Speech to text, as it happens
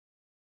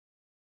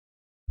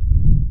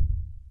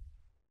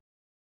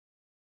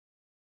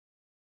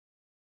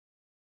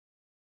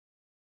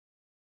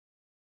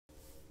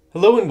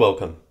Hello and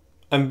welcome.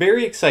 I'm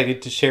very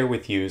excited to share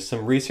with you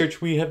some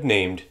research we have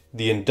named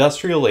the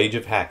Industrial Age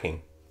of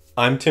Hacking.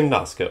 I'm Tim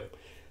Nosco.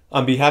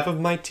 On behalf of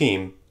my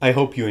team, I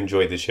hope you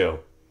enjoy the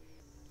show.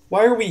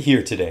 Why are we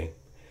here today?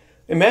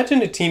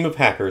 Imagine a team of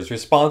hackers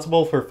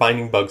responsible for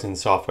finding bugs in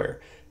software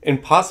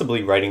and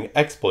possibly writing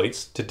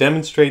exploits to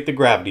demonstrate the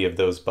gravity of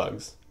those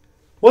bugs.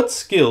 What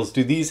skills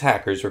do these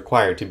hackers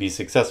require to be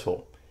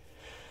successful?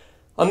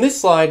 On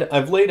this slide,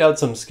 I've laid out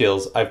some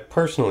skills I've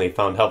personally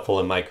found helpful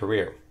in my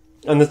career.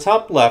 On the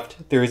top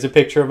left, there is a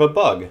picture of a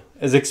bug,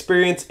 as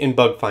experience in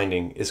bug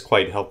finding is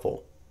quite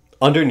helpful.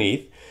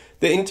 Underneath,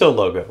 the Intel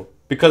logo,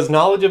 because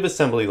knowledge of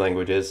assembly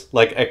languages,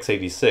 like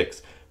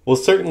x86, will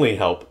certainly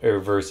help a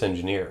reverse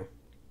engineer.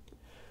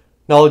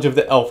 Knowledge of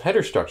the ELF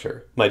header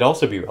structure might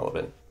also be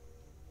relevant.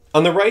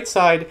 On the right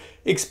side,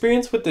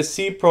 experience with the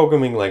C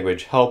programming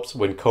language helps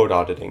when code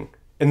auditing,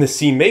 and the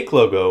CMake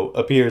logo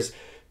appears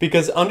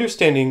because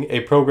understanding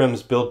a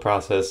program's build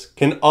process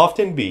can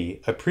often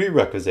be a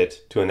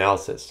prerequisite to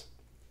analysis.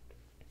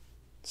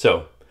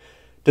 So,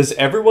 does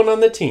everyone on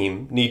the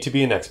team need to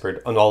be an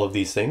expert on all of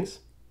these things?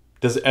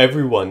 Does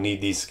everyone need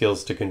these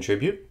skills to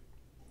contribute?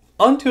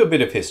 On to a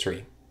bit of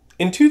history.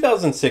 In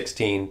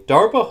 2016,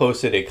 DARPA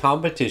hosted a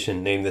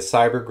competition named the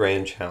Cyber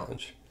Grand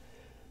Challenge.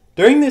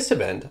 During this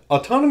event,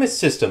 autonomous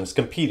systems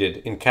competed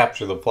in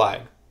Capture the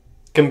Flag.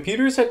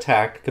 Computers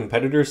attacked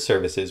competitors'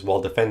 services while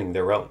defending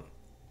their own.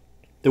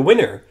 The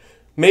winner,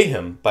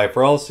 Mayhem by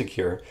For All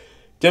Secure,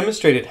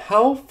 demonstrated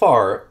how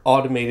far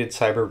automated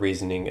cyber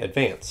reasoning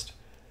advanced.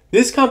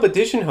 This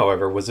competition,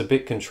 however, was a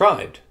bit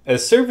contrived,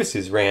 as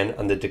services ran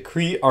on the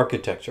decree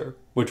architecture,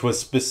 which was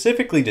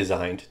specifically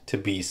designed to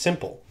be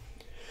simple.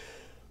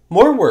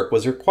 More work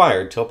was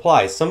required to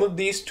apply some of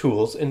these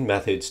tools and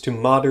methods to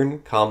modern,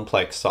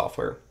 complex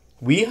software.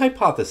 We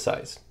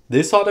hypothesized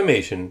this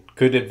automation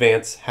could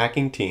advance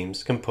hacking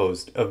teams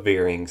composed of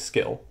varying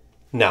skill.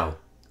 Now,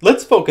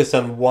 let's focus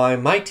on why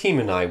my team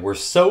and I were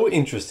so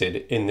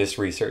interested in this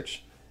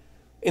research.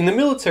 In the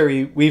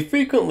military, we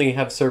frequently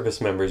have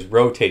service members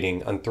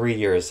rotating on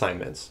 3-year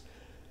assignments.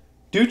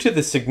 Due to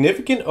the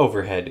significant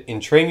overhead in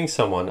training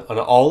someone on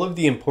all of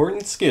the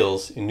important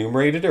skills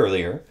enumerated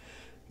earlier,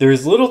 there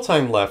is little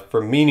time left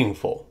for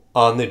meaningful,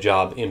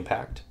 on-the-job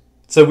impact.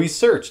 So we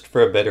searched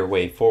for a better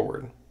way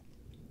forward.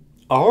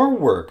 Our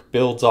work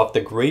builds off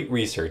the great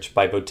research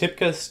by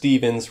Votipka,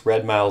 Stevens,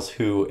 Redmiles,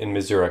 Hu, and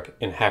Mazurek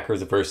in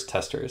Hackers vs.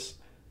 Testers.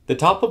 The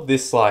top of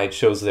this slide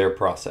shows their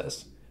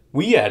process.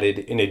 We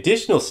added an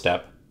additional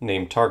step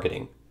named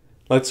targeting.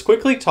 Let's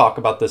quickly talk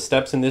about the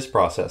steps in this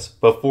process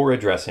before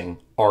addressing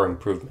our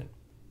improvement.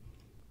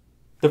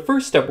 The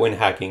first step when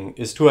hacking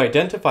is to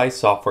identify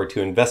software to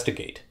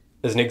investigate.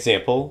 As an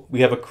example, we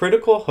have a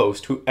critical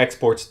host who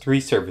exports 3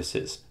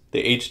 services,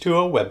 the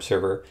H2O web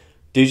server,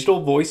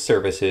 digital voice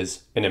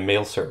services, and a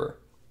mail server.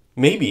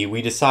 Maybe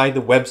we decide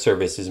the web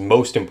service is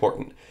most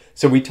important,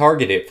 so we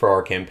target it for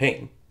our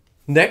campaign.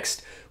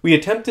 Next, we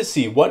attempt to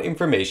see what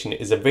information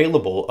is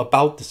available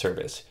about the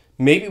service.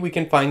 Maybe we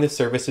can find the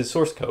service's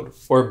source code,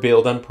 or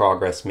build on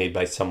progress made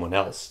by someone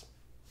else.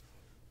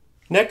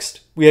 Next,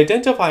 we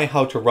identify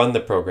how to run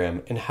the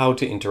program and how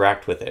to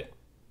interact with it.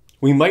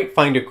 We might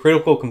find a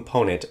critical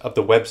component of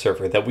the web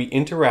server that we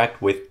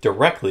interact with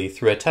directly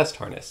through a test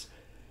harness.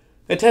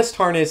 A test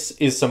harness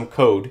is some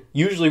code,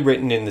 usually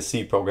written in the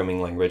C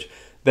programming language,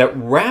 that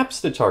wraps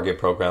the target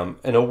program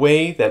in a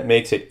way that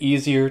makes it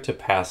easier to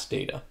pass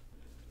data.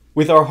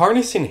 With our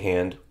harness in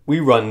hand, we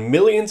run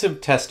millions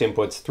of test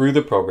inputs through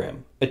the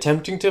program,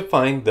 attempting to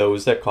find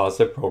those that cause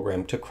the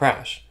program to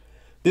crash.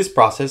 This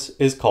process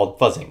is called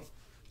fuzzing.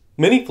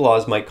 Many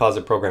flaws might cause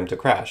a program to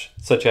crash,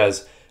 such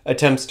as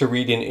attempts to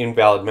read an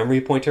invalid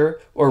memory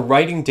pointer or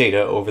writing data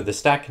over the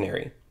stack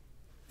canary.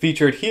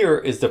 Featured here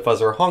is the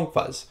fuzzer honk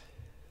fuzz.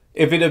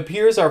 If it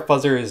appears our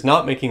fuzzer is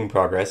not making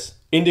progress,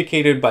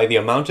 indicated by the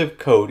amount of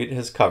code it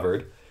has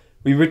covered,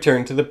 we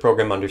return to the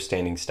program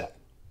understanding step.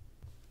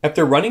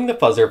 After running the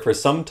fuzzer for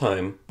some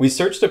time, we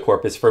search the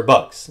corpus for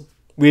bugs.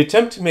 We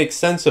attempt to make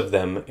sense of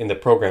them in the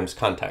program's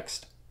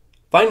context.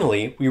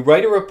 Finally, we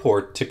write a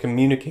report to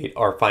communicate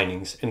our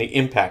findings and the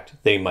impact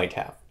they might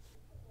have.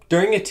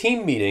 During a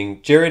team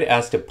meeting, Jared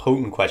asked a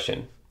potent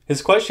question.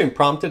 His question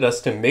prompted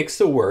us to mix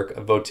the work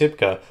of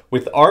Votipka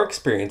with our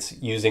experience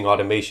using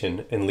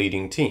automation and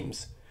leading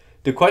teams.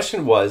 The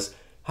question was,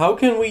 how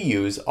can we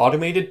use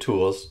automated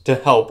tools to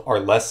help our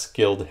less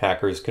skilled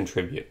hackers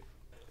contribute?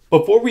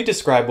 Before we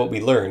describe what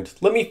we learned,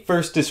 let me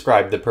first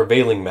describe the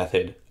prevailing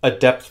method, a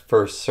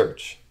depth-first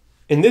search.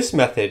 In this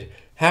method,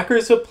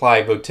 hackers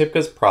apply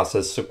Votipka's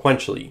process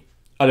sequentially.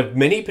 Out of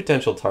many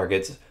potential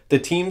targets, the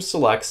team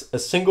selects a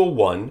single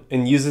one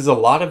and uses a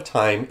lot of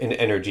time and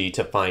energy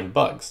to find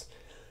bugs.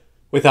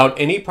 Without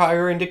any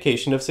prior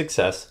indication of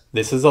success,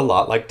 this is a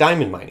lot like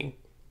diamond mining.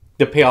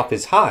 The payoff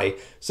is high,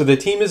 so the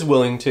team is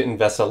willing to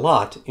invest a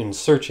lot in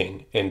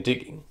searching and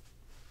digging.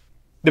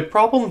 The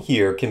problem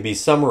here can be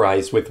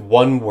summarized with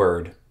one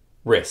word: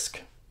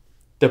 risk.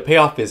 The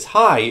payoff is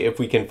high if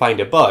we can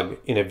find a bug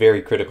in a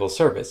very critical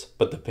service,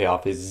 but the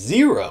payoff is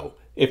zero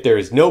if there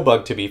is no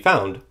bug to be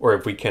found or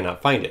if we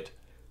cannot find it.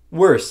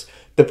 Worse,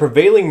 the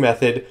prevailing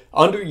method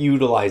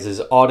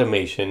underutilizes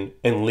automation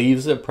and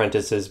leaves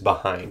apprentices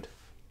behind.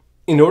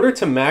 In order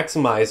to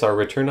maximize our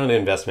return on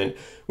investment,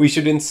 we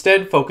should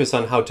instead focus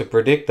on how to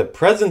predict the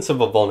presence of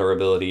a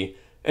vulnerability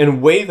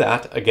and weigh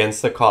that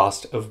against the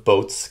cost of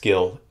both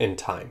skill and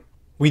time.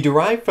 We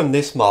derive from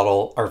this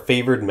model our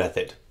favored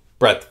method,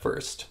 breadth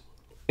first.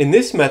 In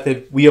this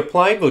method, we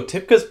applied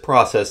Votipka's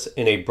process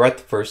in a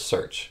breadth first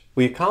search.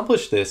 We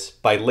accomplished this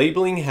by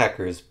labeling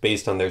hackers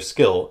based on their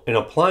skill and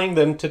applying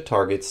them to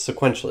targets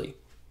sequentially.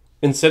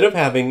 Instead of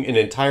having an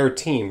entire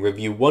team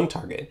review one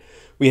target,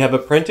 we have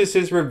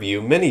apprentices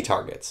review many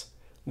targets.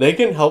 They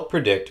can help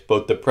predict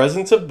both the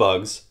presence of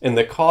bugs and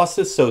the costs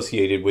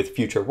associated with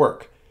future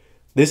work.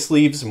 This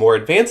leaves more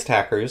advanced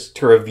hackers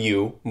to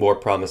review more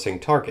promising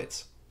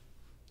targets.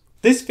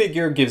 This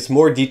figure gives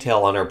more detail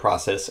on our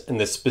process and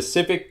the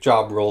specific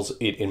job roles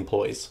it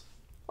employs.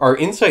 Our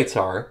insights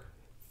are: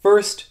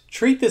 first,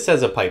 treat this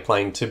as a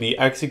pipeline to be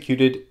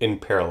executed in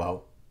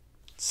parallel.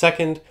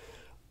 Second,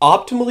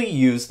 optimally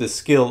use the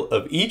skill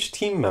of each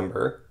team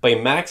member by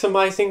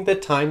maximizing the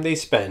time they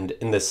spend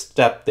in the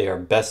step they are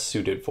best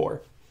suited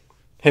for.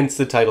 Hence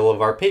the title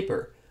of our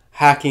paper,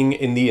 Hacking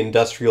in the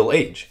Industrial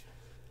Age.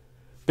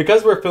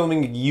 Because we're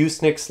filming a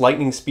USENIX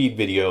lightning speed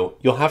video,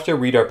 you'll have to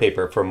read our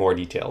paper for more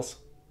details.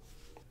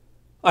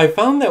 I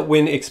found that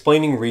when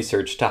explaining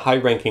research to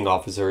high-ranking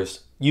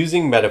officers,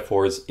 using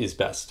metaphors is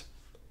best.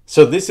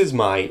 So this is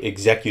my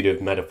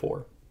executive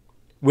metaphor.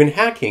 When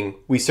hacking,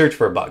 we search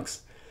for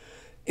bugs.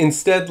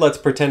 Instead, let's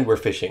pretend we're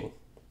fishing.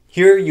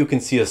 Here you can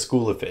see a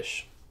school of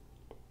fish.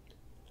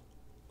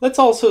 Let's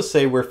also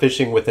say we're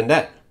fishing with a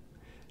net.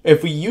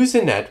 If we use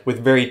a net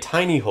with very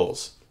tiny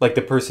holes, like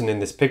the person in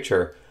this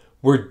picture,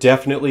 we're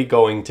definitely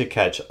going to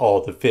catch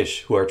all the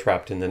fish who are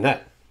trapped in the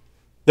net.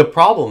 The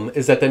problem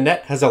is that the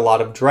net has a lot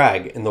of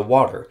drag in the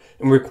water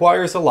and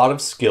requires a lot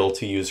of skill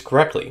to use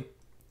correctly.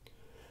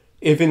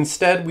 If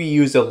instead we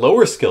use a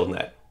lower skill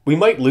net, we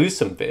might lose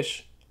some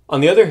fish.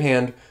 On the other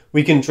hand,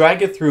 we can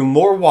drag it through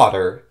more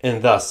water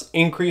and thus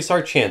increase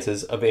our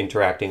chances of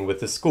interacting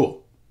with the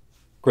school.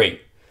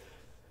 Great.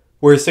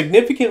 We're a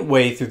significant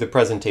way through the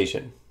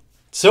presentation.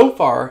 So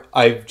far,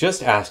 I've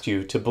just asked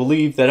you to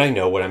believe that I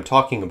know what I'm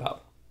talking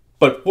about.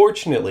 But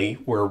fortunately,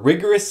 we're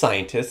rigorous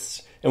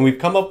scientists, and we've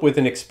come up with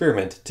an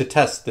experiment to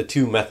test the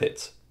two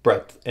methods,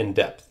 breadth and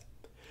depth.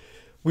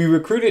 We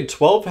recruited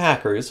 12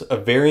 hackers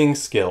of varying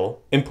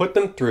skill and put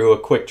them through a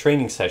quick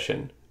training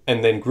session,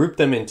 and then grouped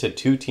them into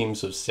 2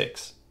 teams of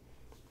 6.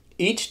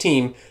 Each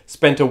team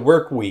spent a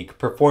work week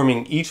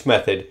performing each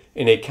method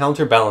in a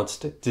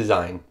counterbalanced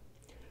design.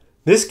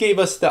 This gave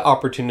us the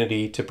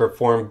opportunity to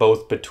perform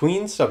both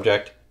between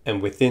subject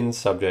and within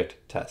subject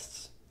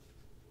tests.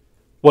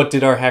 What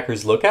did our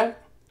hackers look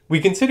at? We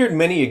considered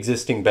many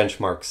existing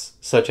benchmarks,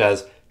 such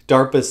as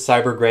DARPA's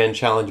Cyber Grand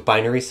Challenge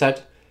binary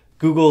set,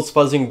 Google's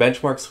Fuzzing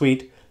Benchmark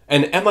Suite,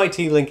 and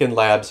MIT Lincoln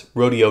Labs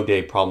Rodeo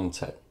Day problem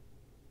set.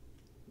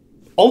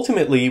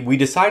 Ultimately, we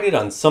decided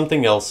on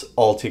something else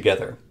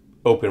altogether,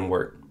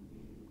 OpenWrt.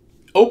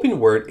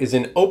 OpenWrt is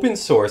an open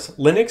source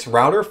Linux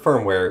router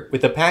firmware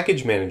with a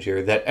package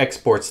manager that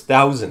exports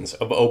thousands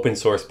of open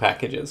source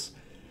packages.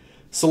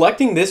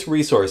 Selecting this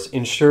resource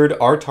ensured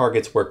our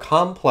targets were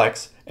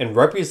complex and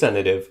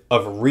representative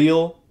of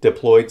real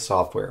deployed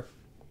software.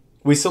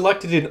 We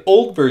selected an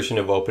old version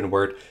of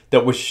OpenWrt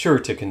that was sure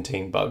to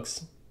contain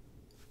bugs.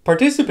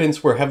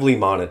 Participants were heavily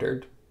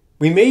monitored.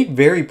 We made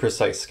very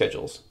precise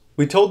schedules.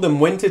 We told them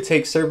when to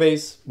take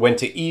surveys, when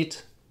to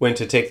eat, when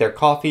to take their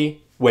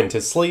coffee, when to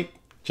sleep.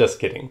 Just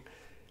kidding.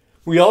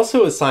 We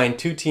also assigned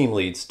 2 team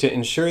leads to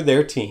ensure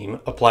their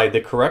team applied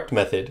the correct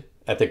method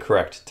at the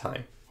correct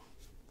time.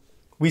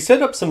 We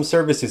set up some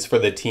services for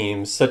the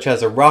teams, such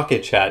as a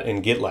Rocket Chat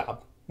and GitLab.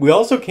 We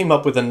also came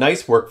up with a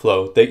nice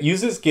workflow that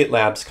uses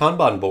GitLab's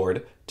Kanban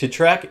board to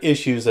track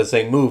issues as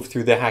they move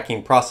through the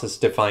hacking process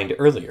defined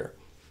earlier.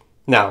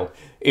 Now,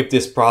 if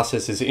this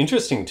process is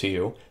interesting to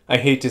you, I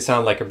hate to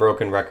sound like a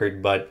broken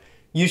record, but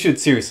you should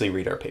seriously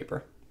read our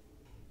paper.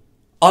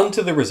 On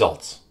to the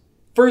results.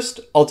 First,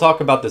 I'll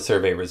talk about the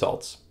survey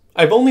results.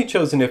 I've only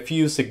chosen a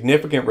few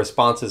significant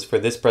responses for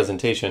this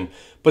presentation,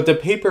 but the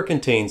paper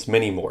contains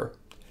many more.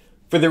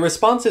 For the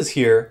responses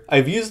here,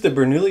 I've used the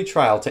Bernoulli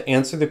trial to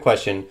answer the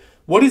question,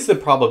 what is the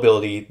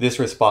probability this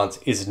response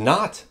is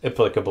not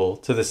applicable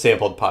to the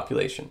sampled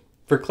population?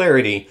 For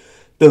clarity,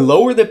 the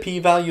lower the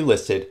p-value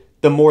listed,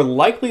 the more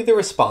likely the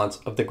response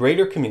of the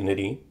greater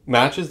community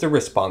matches the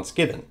response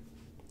given.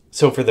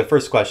 So for the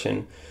first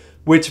question,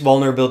 which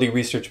vulnerability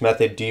research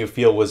method do you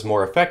feel was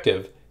more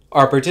effective?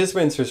 Our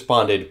participants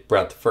responded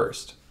breadth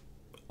first.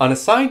 On a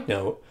side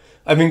note,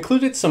 I've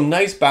included some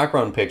nice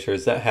background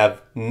pictures that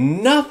have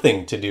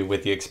nothing to do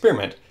with the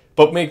experiment,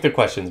 but make the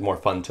questions more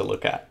fun to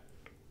look at.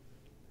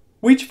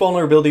 Which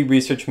vulnerability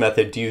research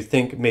method do you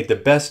think made the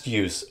best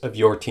use of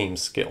your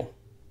team's skill?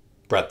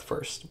 Breadth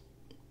first.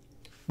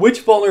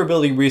 Which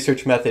vulnerability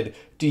research method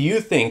do you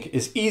think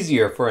is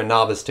easier for a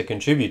novice to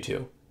contribute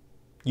to?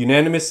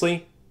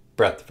 Unanimously,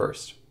 breadth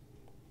first.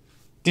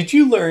 Did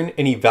you learn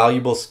any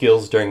valuable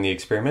skills during the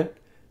experiment?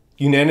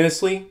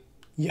 Unanimously,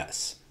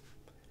 Yes.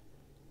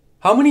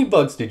 How many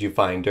bugs did you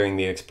find during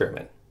the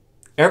experiment?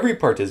 Every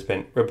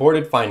participant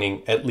reported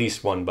finding at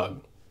least one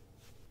bug.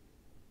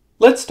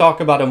 Let's talk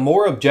about a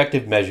more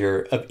objective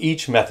measure of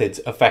each method's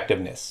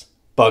effectiveness,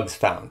 bugs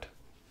found.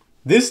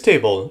 This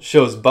table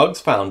shows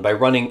bugs found by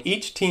running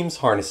each team's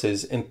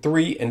harnesses in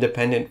 3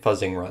 independent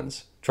fuzzing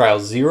runs,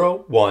 trials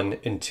 0, 1,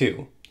 and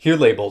 2, here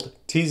labeled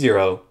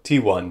T0,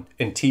 T1,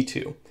 and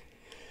T2.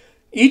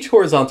 Each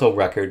horizontal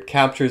record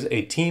captures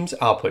a team's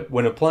output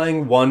when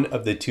applying one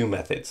of the 2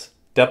 methods,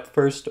 depth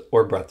first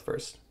or breadth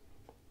first.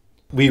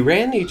 We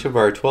ran each of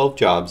our 12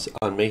 jobs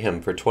on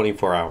Mayhem for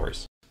 24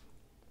 hours.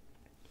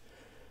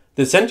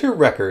 The center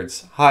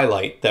records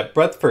highlight that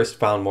breadth first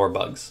found more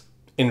bugs.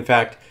 In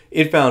fact,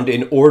 it found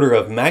in order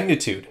of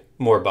magnitude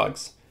more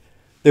bugs.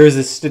 There is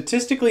a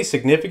statistically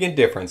significant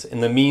difference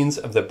in the means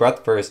of the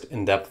breadth first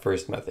and depth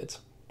first methods.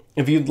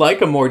 If you'd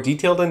like a more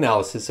detailed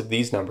analysis of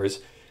these numbers,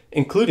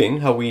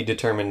 including how we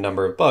determine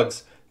number of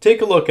bugs,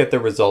 take a look at the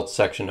results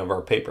section of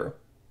our paper.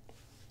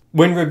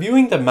 When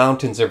reviewing the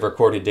mountains of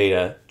recorded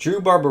data, Drew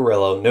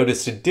Barbarello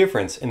noticed a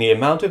difference in the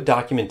amount of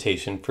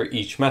documentation for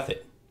each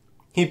method.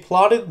 He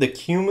plotted the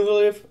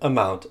cumulative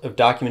amount of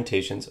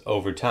documentations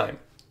over time.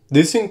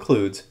 This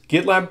includes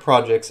GitLab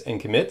projects and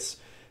commits,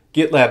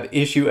 GitLab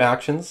issue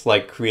actions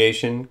like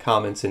creation,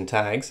 comments, and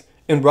tags,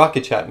 and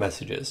Rocket Chat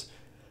messages.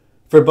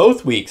 For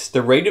both weeks,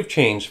 the rate of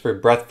change for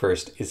breadth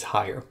first is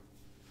higher.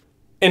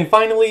 And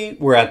finally,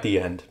 we're at the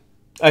end.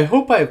 I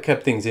hope I have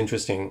kept things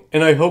interesting,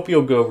 and I hope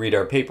you'll go read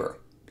our paper.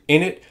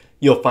 In it,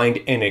 you'll find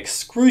an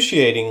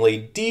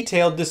excruciatingly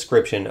detailed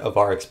description of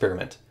our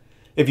experiment.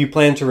 If you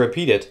plan to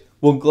repeat it,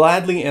 we'll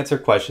gladly answer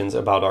questions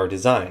about our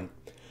design.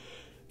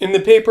 In the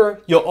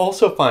paper, you'll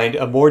also find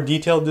a more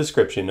detailed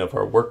description of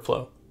our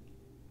workflow.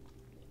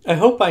 I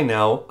hope by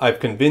now I've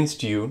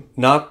convinced you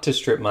not to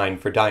strip mine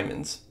for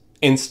diamonds.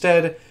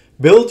 Instead,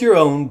 build your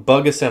own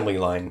bug assembly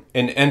line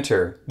and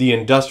enter the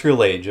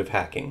industrial age of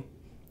hacking.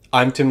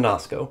 I'm Tim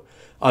Nosco.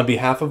 On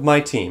behalf of my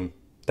team,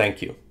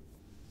 thank you.